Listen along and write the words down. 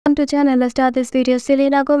To channel, let's start this video.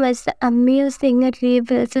 Selena Gomez amusing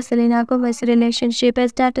reveals Selena Gomez relationship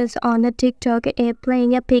status on a TikTok,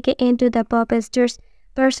 playing a peek into the pop star's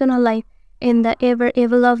personal life. In the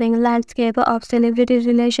ever-evolving landscape of celebrity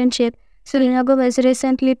relationship, Selena Gomez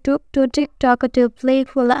recently took to TikTok to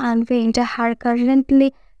playfully unveil her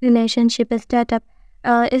currently relationship status,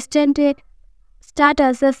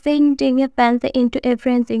 sending fans into a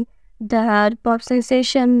frenzy. The pop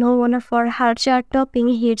sensation, known for her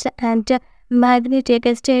chart-topping hits and magnetic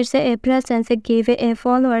stage presence, gave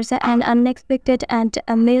followers an unexpected and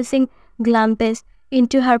amazing glimpse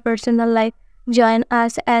into her personal life. Join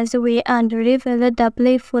us as we unravel the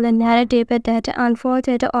playful narrative that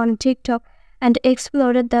unfolded on TikTok and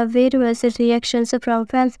explore the various reactions from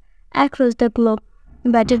fans across the globe.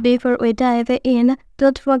 But before we dive in,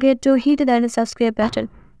 don't forget to hit that subscribe button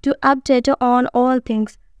to update on all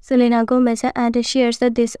things Selena Gomez and shares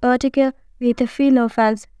this article with fellow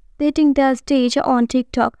fans. Taking the stage on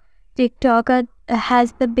TikTok, TikTok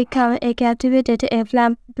has become a captivated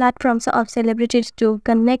platform of celebrities to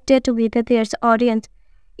connect with their audience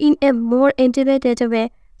in a more intimate way.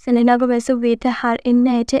 Selena Gomez, with her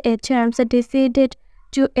innate charms, decided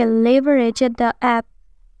to leverage the app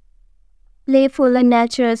playful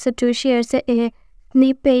natures to share a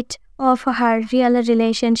snippet of her real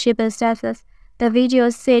relationship status. The video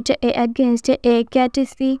set against a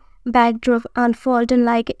catchy backdrop unfolded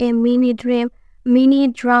like a mini drama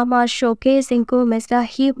showcasing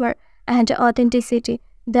Gomez's humor and authenticity.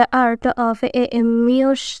 The art of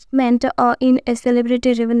amusement in a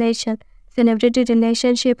celebrity revelation. Celebrity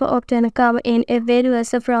relationships often come in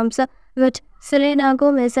various forms, but Selena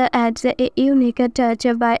Gomez adds a unique touch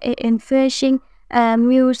by infusing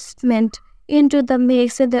amusement into the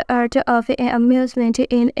mix. The art of amusement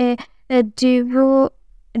in a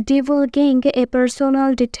divulging a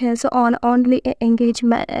personal details on only engage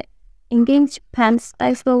fans.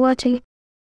 Thanks for watching.